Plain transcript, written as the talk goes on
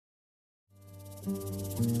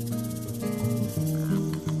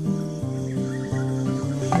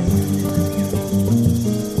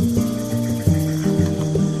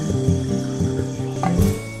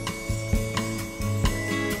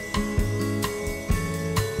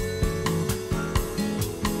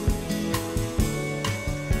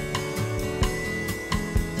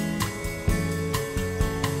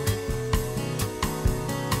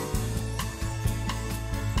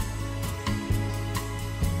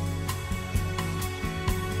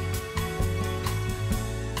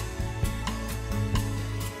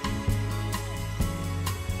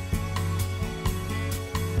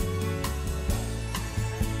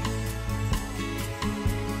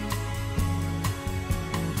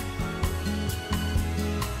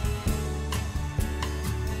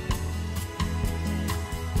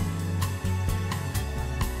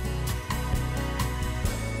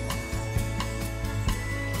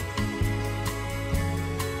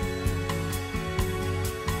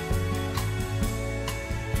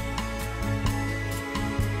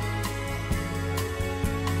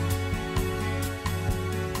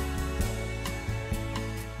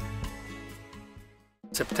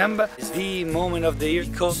September is the moment of the year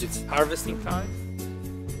because it's harvesting time.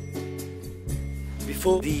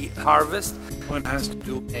 Before the harvest, one has to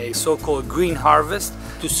do a so-called green harvest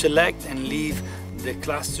to select and leave the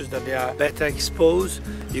clusters that they are better exposed.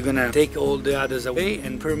 You're gonna take all the others away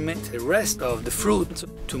and permit the rest of the fruit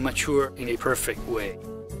to mature in a perfect way.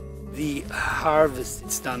 The harvest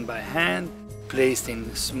is done by hand, placed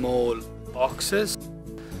in small boxes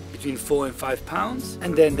between 4 and 5 pounds,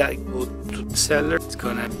 and then that goes to the cellar. It's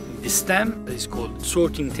gonna be stamped. That is called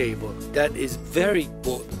sorting table. That is very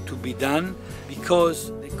important to be done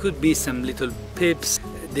because there could be some little pips.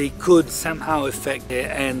 They could somehow affect the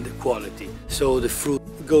end quality. So the fruit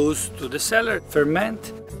goes to the cellar,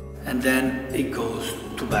 ferment, and then it goes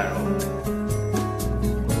to barrel.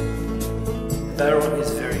 Barrel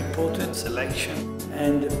is very important selection,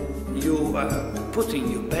 and you are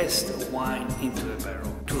putting your best wine into a barrel.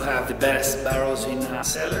 To have the best barrels in our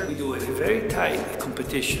cellar, we do a very tight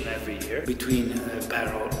competition every year between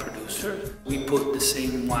barrel producers. We put the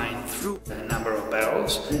same wine through a number of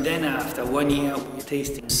barrels, and then after 1 year we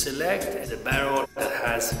tasting select the barrel that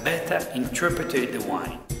has better interpreted the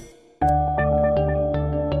wine.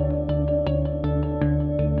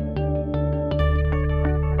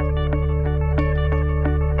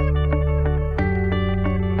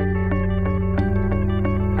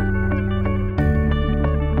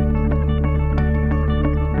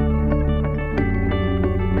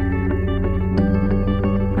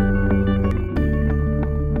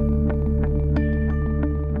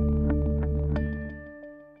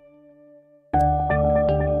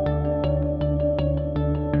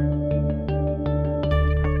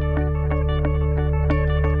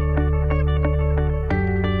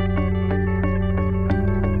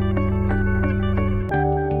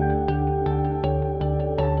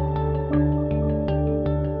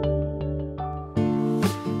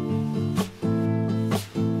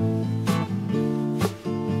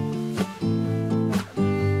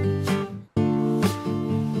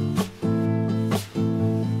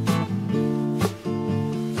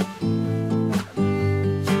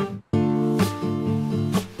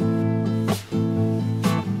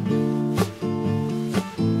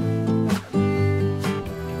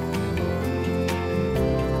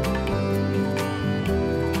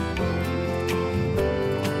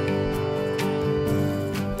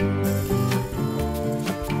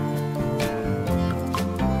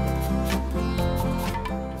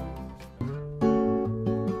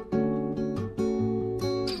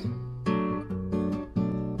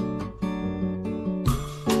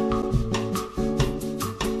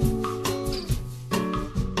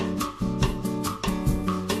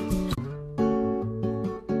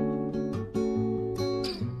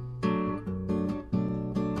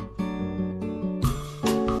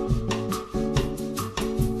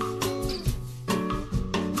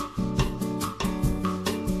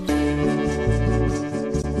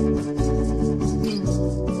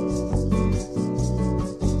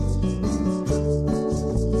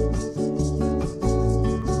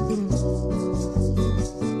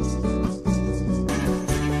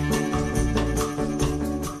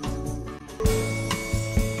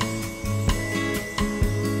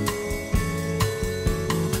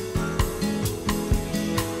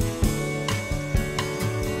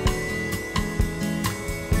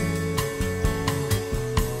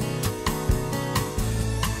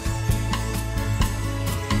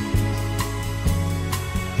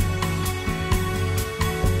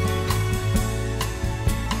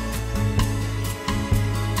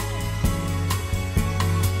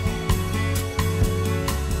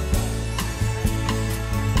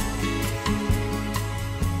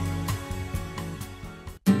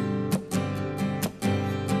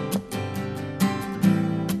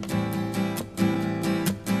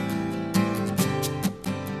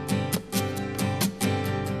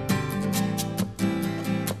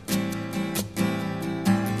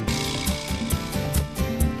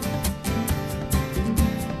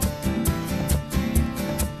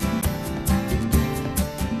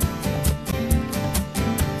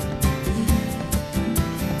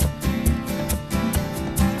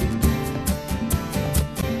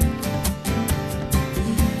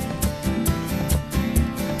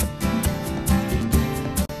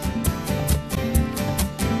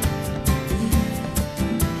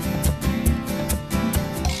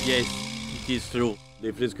 Yes, it is true.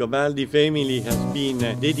 The Frescobaldi family has been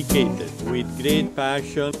dedicated with great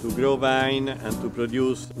passion to grow wine and to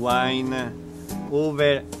produce wine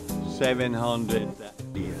over 700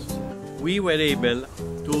 years. We were able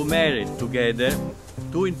to marry together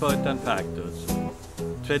two important factors: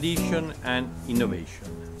 tradition and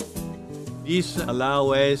innovation. This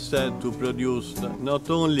allows us to produce not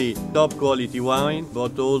only top quality wine,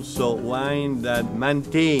 but also wine that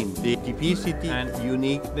maintain the typicity and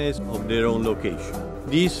uniqueness of their own location.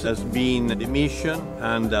 This has been the mission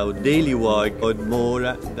and our daily work for more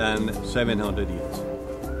than 700 years.